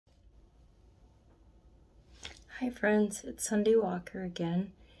Hi friends, it's Sunday Walker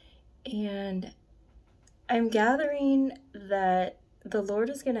again, and I'm gathering that the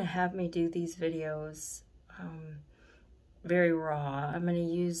Lord is going to have me do these videos very raw. I'm going to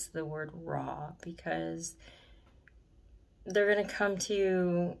use the word raw because they're going to come to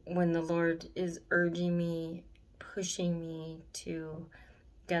you when the Lord is urging me, pushing me to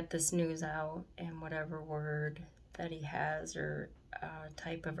get this news out, and whatever word that He has or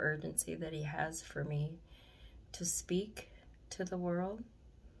type of urgency that He has for me to speak to the world.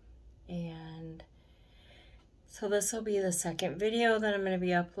 And so this will be the second video that I'm going to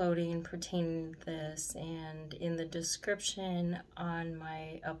be uploading pertaining to this, and in the description on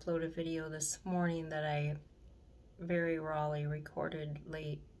my uploaded video this morning that I very rawly recorded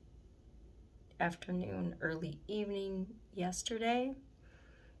late afternoon, early evening yesterday,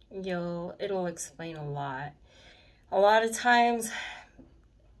 it'll explain a lot. A lot of times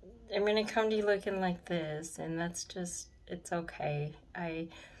I'm going to come to you looking like this, and that's just, it's okay.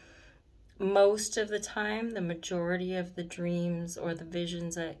 Most of the time, the majority of the dreams or the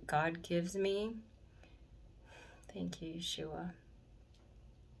visions that God gives me, thank you, Yeshua,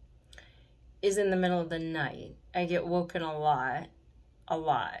 is in the middle of the night. I get woken a lot.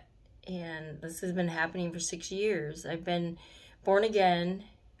 And this has been happening for 6 years. I've been born again,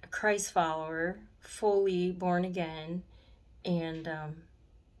 a Christ follower, fully born again, and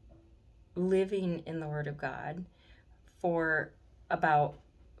living in the Word of God for about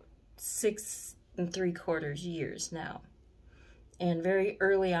 6 3/4 years now. And very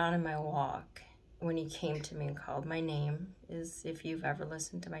early on in my walk, when He came to me and called my name, is, if you've ever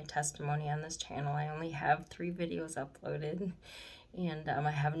listened to my testimony on this channel, I only have 3 videos uploaded, and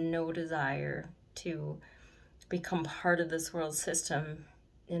I have no desire to become part of this world system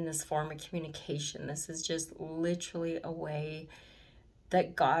in this form of communication. This is just literally a way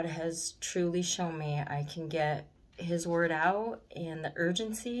that God has truly shown me I can get His word out and the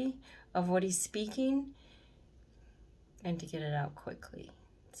urgency of what He's speaking, and to get it out quickly.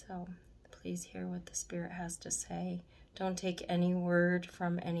 So please hear what the Spirit has to say. Don't take any word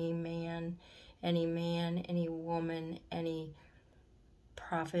from any man, any woman, any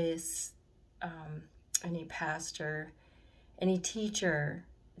prophet, any pastor, any teacher.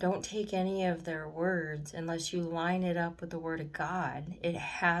 Don't take any of their words unless you line it up with the Word of God. It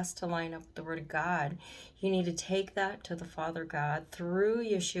has to line up with the Word of God. You need to take that to the Father God through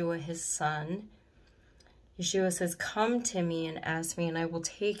Yeshua, His Son. Yeshua says, come to me and ask me, and I will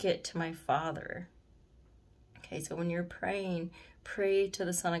take it to my Father. Okay, so when you're praying, pray to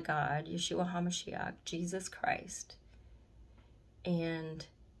the Son of God, Yeshua HaMashiach, Jesus Christ. And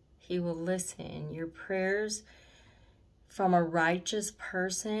He will listen. Your prayers from a righteous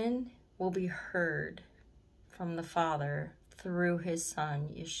person will be heard from the Father through His Son,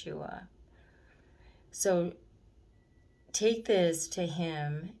 Yeshua. So take this to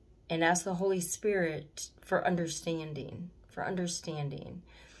Him and ask the Holy Spirit for understanding,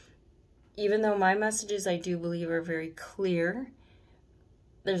 Even though my messages, I do believe, are very clear,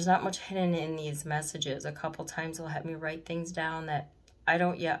 there's not much hidden in these messages. A couple times He'll have me write things down that I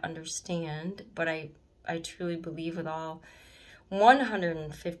don't yet understand, but I truly believe with all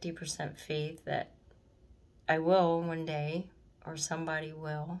 150% faith that I will one day, or somebody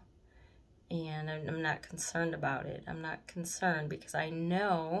will, and I'm not concerned about it. I'm not concerned because I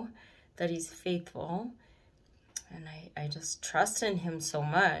know that He's faithful, and I just trust in Him so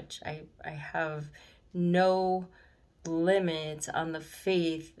much. I have no limits on the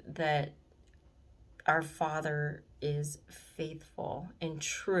faith that our Father is faithful and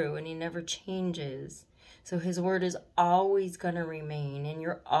true, and He never changes. So His word is always going to remain, and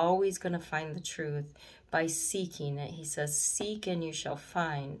you're always going to find the truth by seeking it. He says, seek and you shall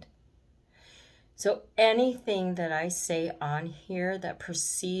find. So anything that I say on here that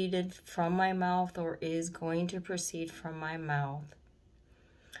proceeded from my mouth or is going to proceed from my mouth,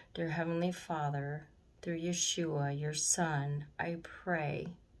 dear Heavenly Father, through Yeshua, your Son, I pray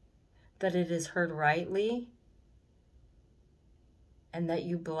that it is heard rightly, and that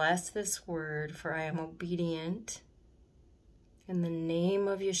you bless this word, for I am obedient. In the name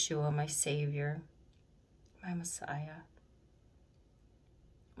of Yeshua, my Savior, my Messiah,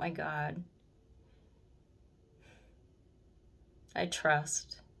 my God, I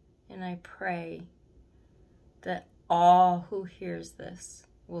trust and I pray that all who hears this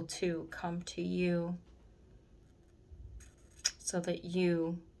will too come to you, so that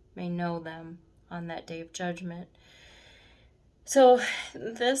you may know them on that day of judgment. So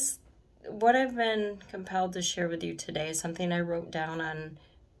what I've been compelled to share with you today is something I wrote down on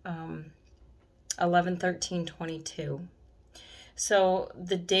 11/13/22. So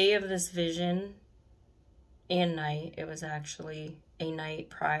the day of this vision and night. It was actually a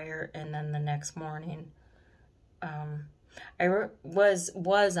night prior, and then the next morning. I was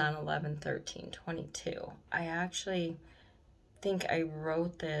on 11/13/22. I actually think I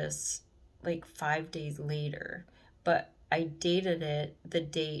wrote this like 5 days later, but I dated it the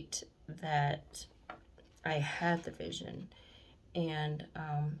date that I had the vision, and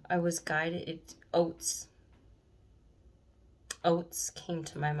I was guided. Oats came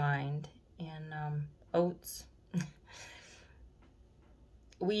to my mind, and oats,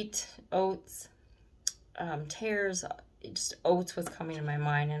 wheat, oats, tares, just oats was coming to my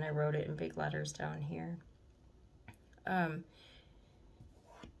mind, and I wrote it in big letters down here.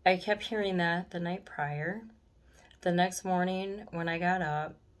 I kept hearing that the night prior. The next morning when I got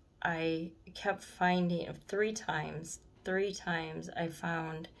up, I kept finding three times I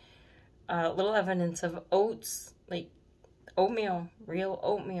found little evidence of oats, like oatmeal, real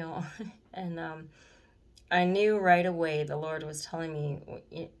oatmeal. And I knew right away the Lord was telling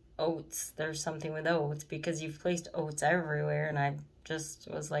me, oats, there's something with oats, because you've placed oats everywhere. And I just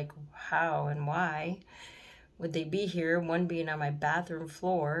was like, how and why would they be here? One being on my bathroom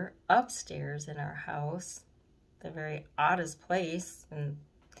floor upstairs in our house, the very oddest place. And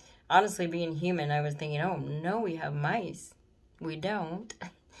honestly, being human, I was thinking, oh no, we have mice. We don't.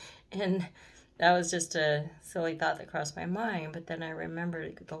 And that was just a silly thought that crossed my mind. But then I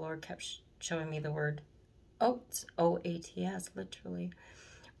remembered the Lord kept showing me the word oats, O-A-T-S, literally.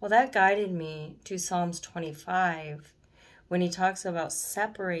 Well, that guided me to Psalms 25 when he talks about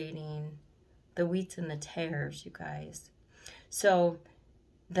separating the wheats and the tares, you guys. So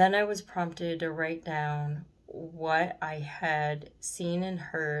then I was prompted to write down what I had seen and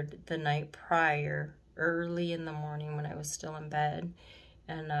heard the night prior, early in the morning when I was still in bed.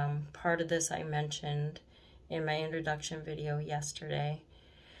 And part of this I mentioned in my introduction video yesterday.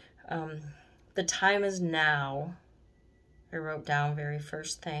 The time is now. I wrote down very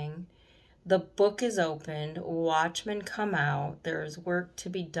first thing. The book is opened. Watchmen come out. There is work to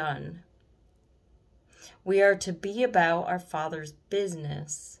be done. We are to be about our Father's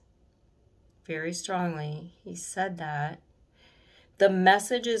business. Very strongly, he said that. The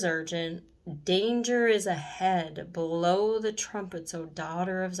message is urgent. Danger is ahead. Blow the trumpets, O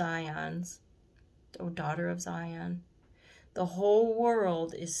daughter of Zion. O daughter of Zion. The whole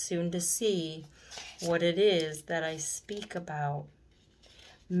world is soon to see what it is that I speak about.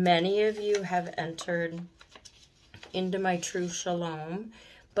 Many of you have entered into my true shalom,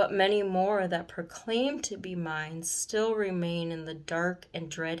 but many more that proclaim to be mine still remain in the dark and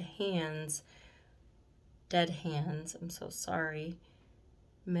dead hands. I'm so sorry.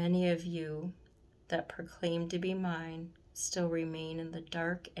 Many of you that proclaim to be mine still remain in the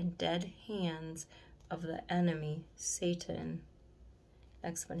dark and dead hands of the enemy, Satan.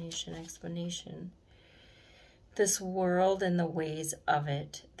 Explanation, explanation. This world and the ways of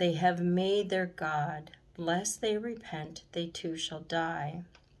it, they have made their God. Lest they repent, they too shall die.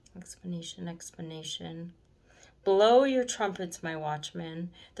 Explanation, explanation. Blow your trumpets, my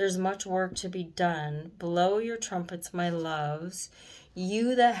watchmen. There's much work to be done. Blow your trumpets, my loves.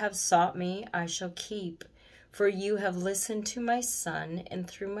 You that have sought me, I shall keep. For you have listened to my Son, and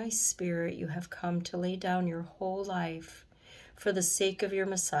through my Spirit you have come to lay down your whole life for the sake of your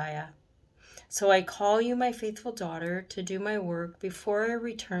Messiah. So I call you, my faithful daughter, to do my work before I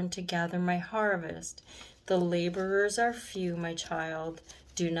return to gather my harvest. The laborers are few, my child.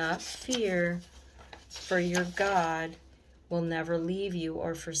 Do not fear, for your God will never leave you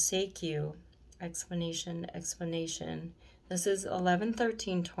or forsake you. Explanation, explanation. This is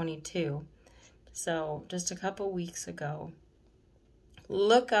 11/13/22. So just a couple weeks ago.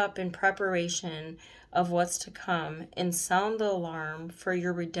 Look up in preparation of what's to come and sound the alarm, for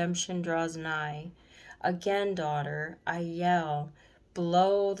your redemption draws nigh. Again, daughter, I yell,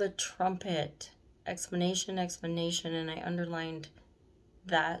 blow the trumpet. Explanation, explanation, and I underlined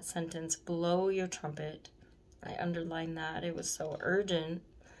that sentence, blow your trumpet. I underlined that. It was so urgent.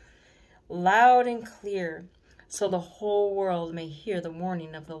 Loud and clear, so the whole world may hear the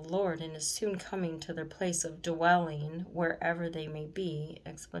warning of the Lord and is soon coming to their place of dwelling, wherever they may be.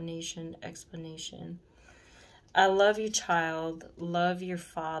 Explanation, explanation. I love you, child. Love your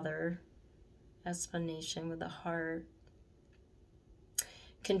father. Explanation with a heart.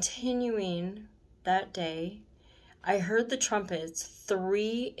 Continuing that day, I heard the trumpets,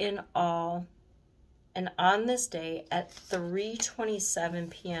 3 in all. And on this day at 3:27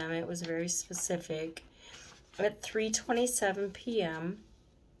 p.m., it was very specific. At 3:27 p.m.,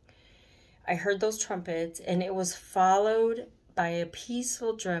 I heard those trumpets, and it was followed by a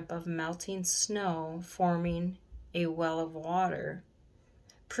peaceful drip of melting snow forming a well of water.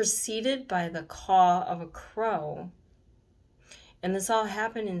 preceded by the caw of a crow. And this all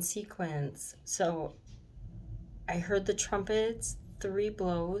happened in sequence. So I heard the trumpets, 3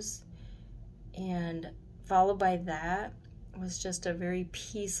 blows, and followed by that was just a very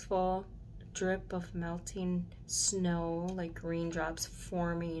peaceful drip of melting snow, like raindrops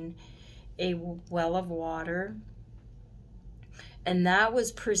forming a well of water. And that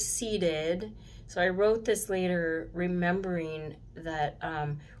was preceded, so I wrote this later remembering that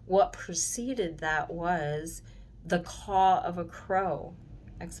what preceded that was the caw of a crow.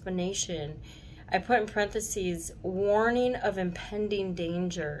 Explanation. I put in parentheses, warning of impending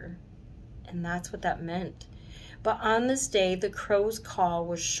danger. And that's what that meant. But on this day, the crow's call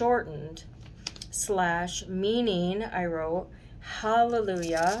was shortened, / meaning, I wrote,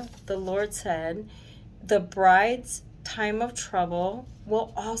 hallelujah, the Lord said, the bride's time of trouble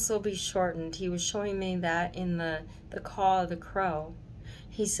will also be shortened. He was showing me that in the call of the crow.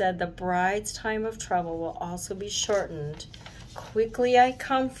 He said, the bride's time of trouble will also be shortened. Quickly I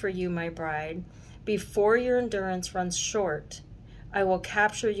come for you, my bride. Before your endurance runs short, I will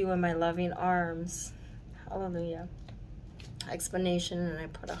capture you in my loving arms. Hallelujah. Explanation, and I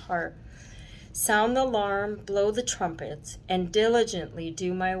put a heart. Sound the alarm, blow the trumpets, and diligently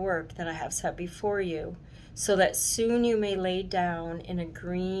do my work that I have set before you, so that soon you may lay down in a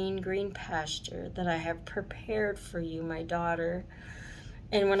green, green pasture that I have prepared for you, my daughter.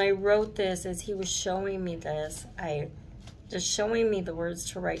 And when I wrote this, as he was showing me this, just showing me the words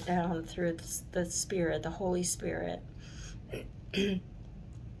to write down through the Spirit, the Holy Spirit,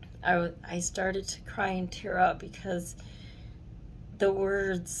 I started to cry and tear up because the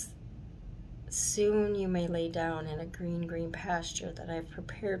words, soon you may lay down in a green, green pasture that I've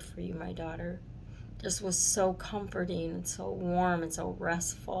prepared for you, my daughter, just was so comforting and so warm and so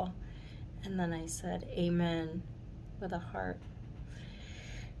restful. And then I said, amen, with a heart.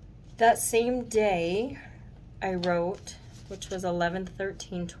 That same day, I wrote, which was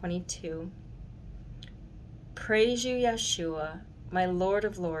 11/13/22, praise you, Yeshua, my Lord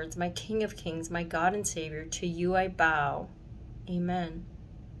of Lords, my King of Kings, my God and Savior, to you I bow. Amen.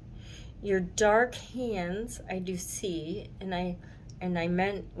 Your dark hands I do see, and I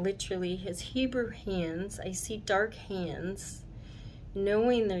meant literally his Hebrew hands. I see dark hands,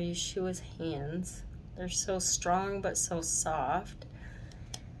 knowing they're Yeshua's hands. They're so strong but so soft,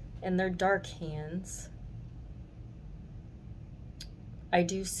 and they're dark hands. I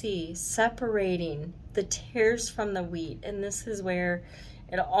do see separating the tares from the wheat, and this is where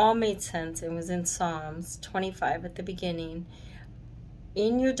it all made sense. It was in Psalms 25 at the beginning.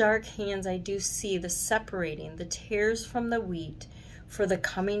 In your dark hands I do see the separating the tares from the wheat for the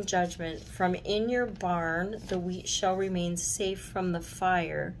coming judgment. From in your barn the wheat shall remain safe from the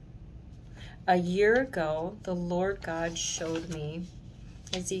fire. A year ago the Lord God showed me,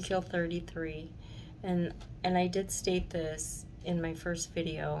 Ezekiel 33, and I did state this in my first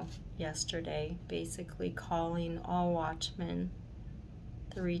video yesterday, basically calling all watchmen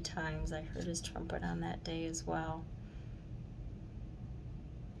 3 times. I heard his trumpet on that day as well.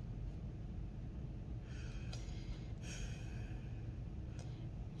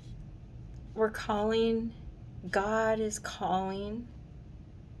 We're calling, God is calling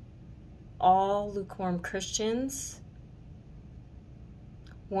all lukewarm Christians,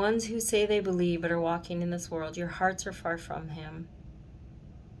 ones who say they believe but are walking in this world. Your hearts are far from him.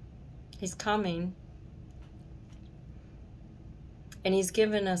 He's coming. And he's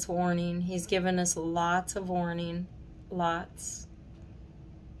given us warning. He's given us lots of warning. Lots.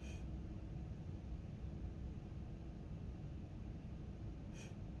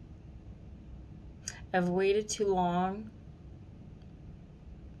 I've waited too long,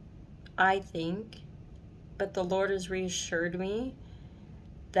 I think, but the Lord has reassured me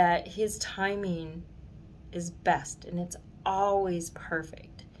that his timing is best, and it's always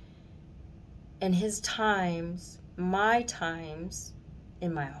perfect. And his times, my times,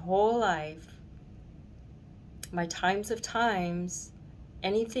 in my whole life, my times of times,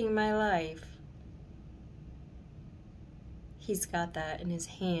 anything in my life, he's got that in his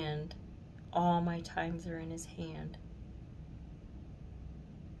hand. All my times are in his hand.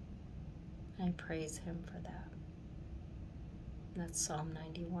 I praise him for that. That's Psalm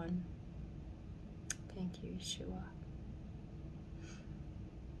 91. Thank you, Yeshua.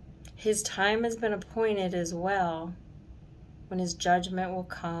 His time has been appointed as well, when his judgment will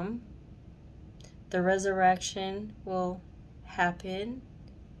come. The resurrection will happen,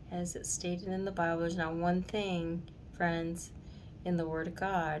 as it's stated in the Bible. There's not one thing, friends, in the Word of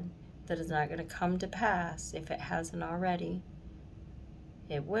God that is not going to come to pass if it hasn't already.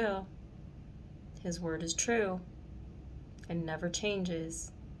 It will. His word is true and never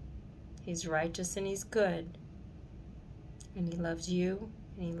changes. He's righteous and he's good. And he loves you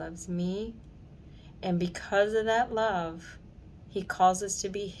and he loves me. And because of that love, he calls us to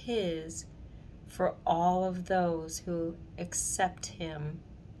be his for all of those who accept him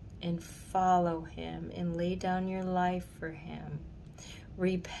and follow him and lay down your life for him.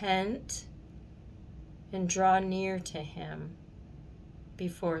 Repent and draw near to him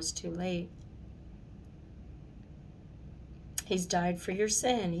before it's too late. He's died for your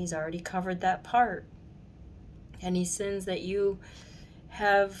sin. He's already covered that part. Any sins that you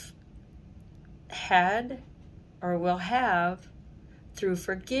have had or will have, through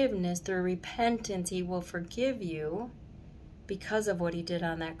forgiveness, through repentance, he will forgive you because of what he did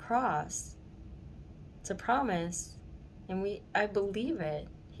on that cross. It's a promise, and I believe it.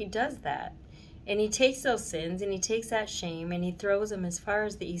 He does that. And he takes those sins, and he takes that shame, and he throws them as far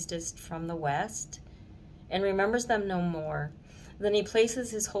as the east is from the west, and remembers them no more. Then he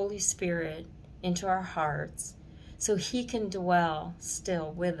places his Holy Spirit into our hearts so he can dwell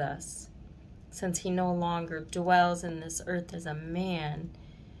still with us, since he no longer dwells in this earth as a man,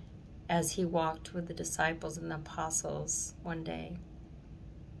 as he walked with the disciples and the apostles one day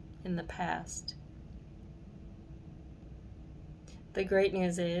in the past. The great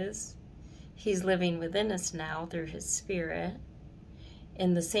news is he's living within us now through his Spirit,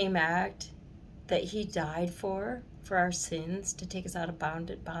 in the same act that he died for our sins, to take us out of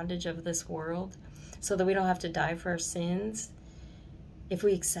bondage of this world, so that we don't have to die for our sins. If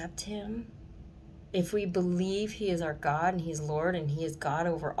we accept him, if we believe he is our God and he's Lord and he is God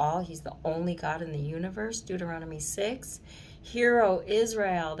over all, he's the only God in the universe, Deuteronomy 6. Hear, O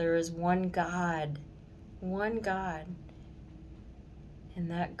Israel, there is one God, and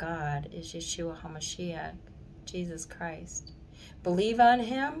that God is Yeshua HaMashiach, Jesus Christ. Believe on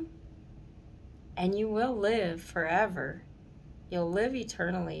him, and you will live forever. You'll live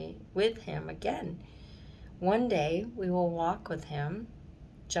eternally with him again. One day we will walk with him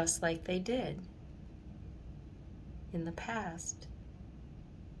just like they did in the past,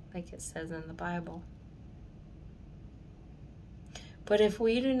 like it says in the Bible. But if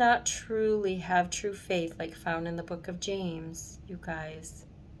we do not truly have true faith, like found in the book of James, you guys,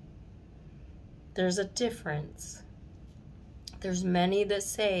 there's a difference. There's many that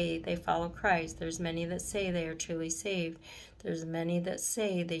say they follow Christ. There's many that say they are truly saved. There's many that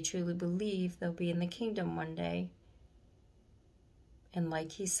say they truly believe they'll be in the kingdom one day. And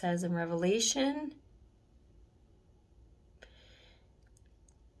like he says in Revelation,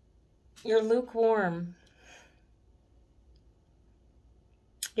 you're lukewarm.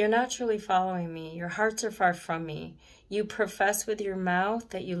 You're not truly following me. Your hearts are far from me. You profess with your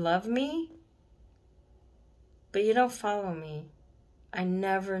mouth that you love me, but you don't follow me. I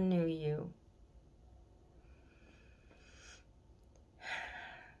never knew you.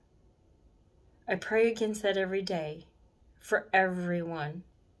 I pray against that every day for everyone.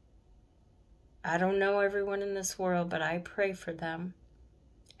 I don't know everyone in this world, but I pray for them.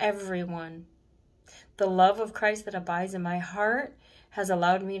 Everyone. The love of Christ that abides in my heart has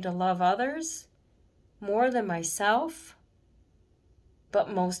allowed me to love others more than myself, but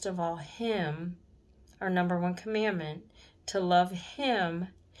most of all him, our number one commandment, to love him,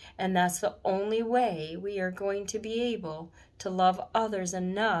 and that's the only way we are going to be able to love others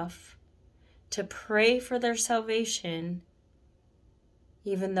enough to pray for their salvation,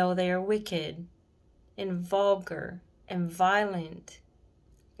 even though they are wicked and vulgar and violent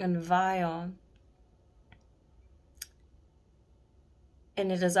and vile.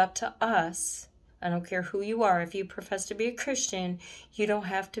 And it is up to us. I don't care who you are. If you profess to be a Christian, you don't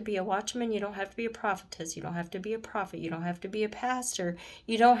have to be a watchman. You don't have to be a prophetess. You don't have to be a prophet. You don't have to be a pastor.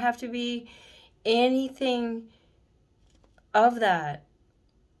 You don't have to be anything of that.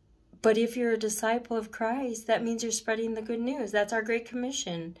 But if you're a disciple of Christ, that means you're spreading the good news. That's our Great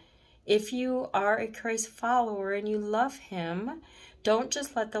Commission. If you are a Christ follower and you love him, don't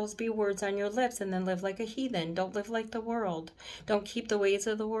just let those be words on your lips and then live like a heathen. Don't live like the world. Don't keep the ways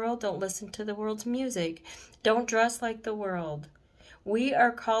of the world. Don't listen to the world's music. Don't dress like the world. We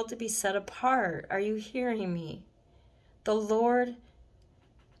are called to be set apart. Are you hearing me? The Lord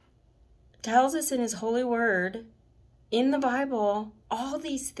tells us in his holy word, in the Bible, all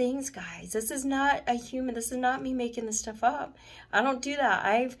these things, guys. This is not this is not me making this stuff up. I don't do that.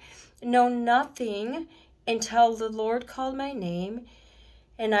 I've known nothing until the Lord called my name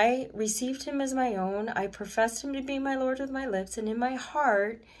and I received him as my own. I professed him to be my Lord with my lips, and in my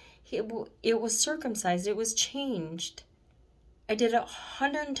heart, it was circumcised. It was changed. I did a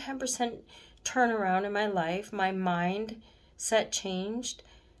 110% turnaround in my life. My mindset changed.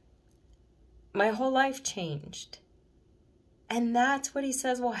 My whole life changed. And that's what he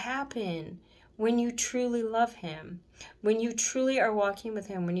says will happen when you truly love him, when you truly are walking with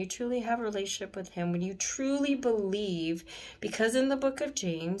him, when you truly have a relationship with him, when you truly believe. Because in the book of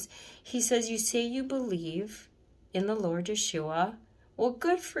James, he says, you say you believe in the Lord Yeshua. Well,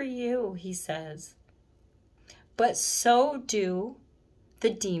 good for you, he says. But so do the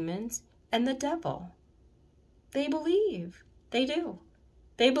demons and the devil. They believe. They do.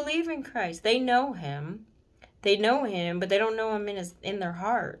 They believe in Christ. They know him. They know him, but they don't know him in their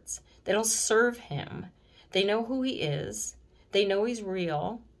hearts. They don't serve him. They know who he is. They know he's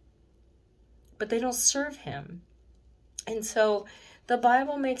real, but they don't serve him. And so the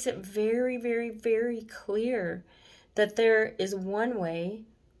Bible makes it very, very, very clear that there is one way,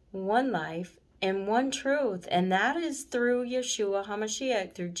 one life, and one truth, and that is through Yeshua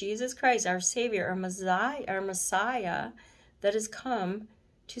HaMashiach, through Jesus Christ, our Savior, our Messiah that has come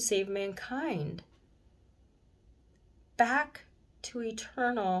to save mankind back to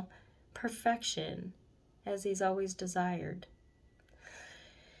eternal perfection as he's always desired.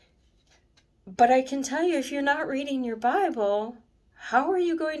 But I can tell you, if you're not reading your Bible, how are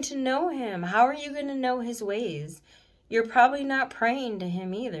you going to know him? How are you going to know his ways? You're probably not praying to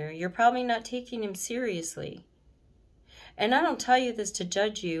him either. You're probably not taking him seriously. And I don't tell you this to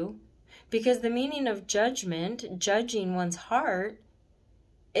judge you, because the meaning of judgment, judging one's heart,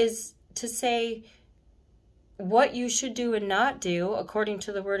 is to say what you should do and not do according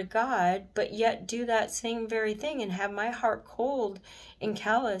to the Word of God, but yet do that same very thing and have my heart cold and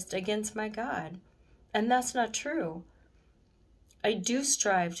calloused against my God. And that's not true. I do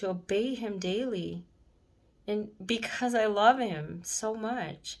strive to obey him daily, and because I love him so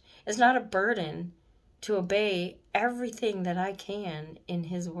much. It's not a burden to obey everything that I can in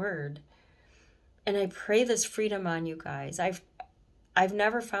his word. And I pray this freedom on you guys. I've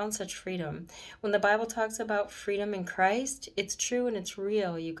never found such freedom. When the Bible talks about freedom in Christ, it's true and it's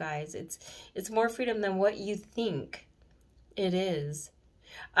real, you guys. It's more freedom than what you think it is.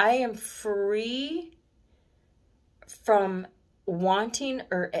 I am free from wanting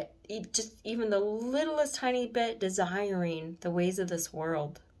or just even the littlest tiny bit desiring the ways of this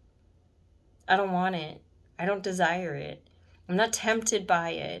world. I don't want it. I don't desire it. I'm not tempted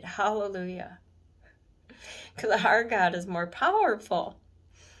by it. Hallelujah. Because our God is more powerful.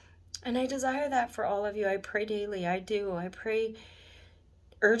 And I desire that for all of you. I pray daily. I do. I pray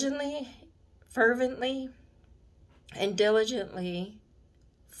urgently, fervently, and diligently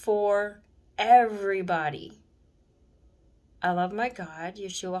for everybody. I love my God,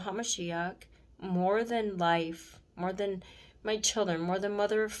 Yeshua HaMashiach, more than life, more than my children, more than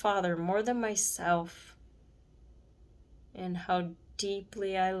mother or father, more than myself. And how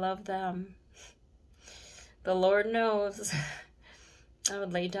deeply I love them. The Lord knows I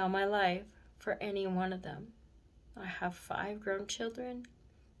would lay down my life for any one of them. I have 5 grown children,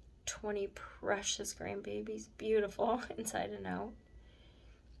 20 precious grandbabies, beautiful inside and out,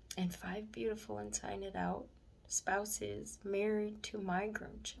 and 5 beautiful inside and out spouses married to my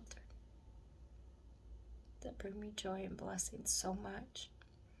grown children that bring me joy and blessing so much.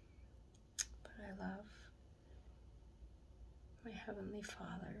 But I love my Heavenly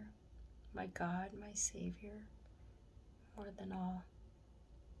Father, my God, my Savior, more than all.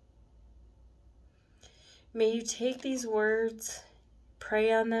 May you take these words,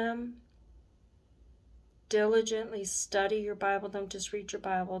 pray on them, diligently study your Bible. Don't just read your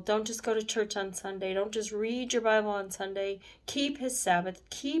Bible. Don't just go to church on Sunday. Don't just read your Bible on Sunday. Keep his Sabbath.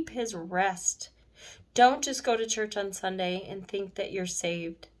 Keep his rest. Don't just go to church on Sunday and think that you're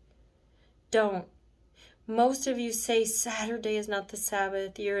saved. Don't. Most of you say Saturday is not the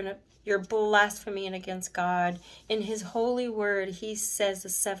Sabbath. You're blaspheming against God. In his holy word, he says the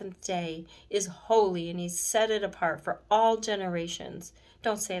 7th day is holy, and he's set it apart for all generations.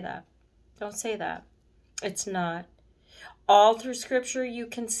 Don't say that. Don't say that. It's not. All through Scripture you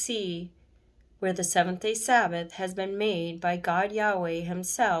can see where the 7th-day Sabbath has been made by God Yahweh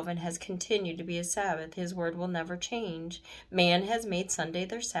himself and has continued to be a Sabbath. His word will never change. Man has made Sunday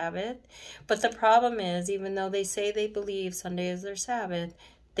their Sabbath, but the problem is, even though they say they believe Sunday is their Sabbath,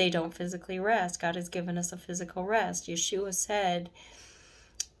 they don't physically rest. God has given us a physical rest. Yeshua said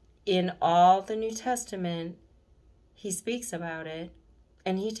in all the New Testament, he speaks about it,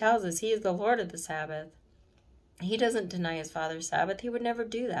 and he tells us he is the Lord of the Sabbath. He doesn't deny his Father's Sabbath. He would never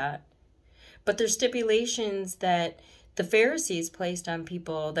do that. But there's stipulations that the Pharisees placed on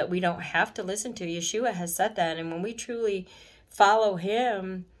people that we don't have to listen to. Yeshua has said that. And when we truly follow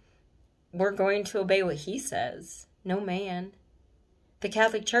him, we're going to obey what he says. No man. The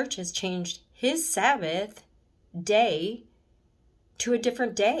Catholic Church has changed his Sabbath day to a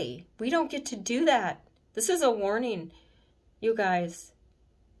different day. We don't get to do that. This is a warning You guys,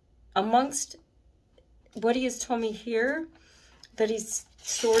 amongst what he has told me here, that he's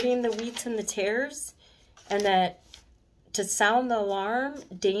sorting the wheats and the tares, and that to sound the alarm,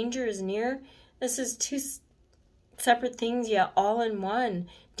 danger is near. This is two separate things, yet all in one.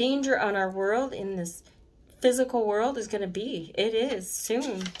 Danger on our world, in this physical world, is going to be. It is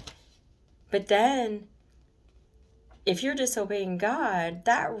soon. But then, if you're disobeying God,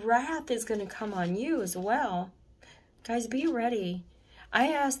 that wrath is going to come on you as well. Guys, be ready. I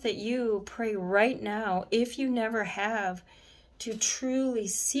ask that you pray right now, if you never have, to truly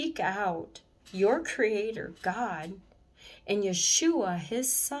seek out your Creator, God, and Yeshua,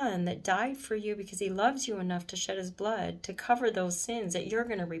 his Son, that died for you because he loves you enough to shed his blood to cover those sins that you're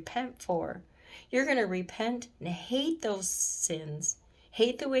going to repent for. You're going to repent and hate those sins.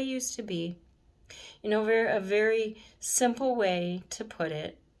 Hate the way it used to be. You know, a very simple way to put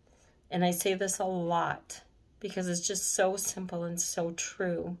it, and I say this a lot because it's just so simple and so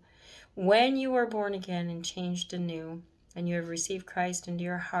true. When you are born again and changed anew, and you have received Christ into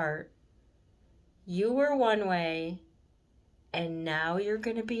your heart, you were one way, and now you're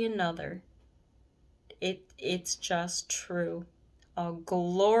going to be another. It's just true. All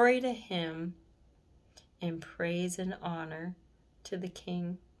glory to him, and praise and honor to the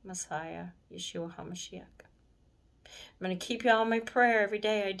King, Messiah, Yeshua HaMashiach. I'm going to keep y'all in my prayer every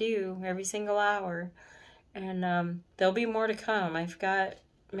day. I do, every single hour. And there'll be more to come. I've got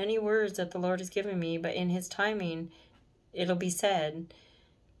many words that the Lord has given me, but in his timing, it'll be said.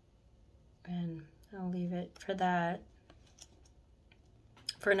 And I'll leave it for that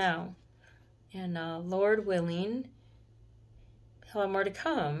for now. And Lord willing, he'll have more to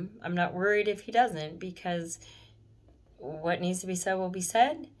come. I'm not worried if he doesn't, because what needs to be said will be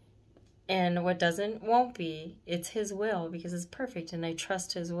said, and what doesn't won't be. It's his will, because it's perfect, and I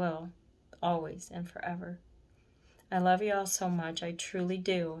trust his will always and forever. I love you all so much. I truly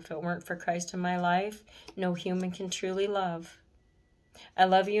do. If it weren't for Christ in my life, no human can truly love. I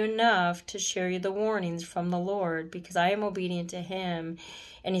love you enough to share you the warnings from the Lord, because I am obedient to him,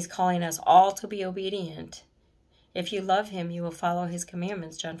 and he's calling us all to be obedient. If you love him, you will follow his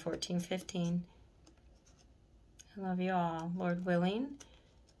commandments, John 14:15. I love you all. Lord willing,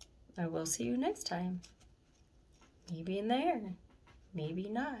 I will see you next time. Maybe in there. Maybe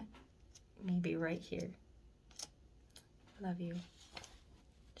not. Maybe right here. Love you.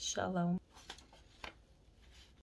 Shalom.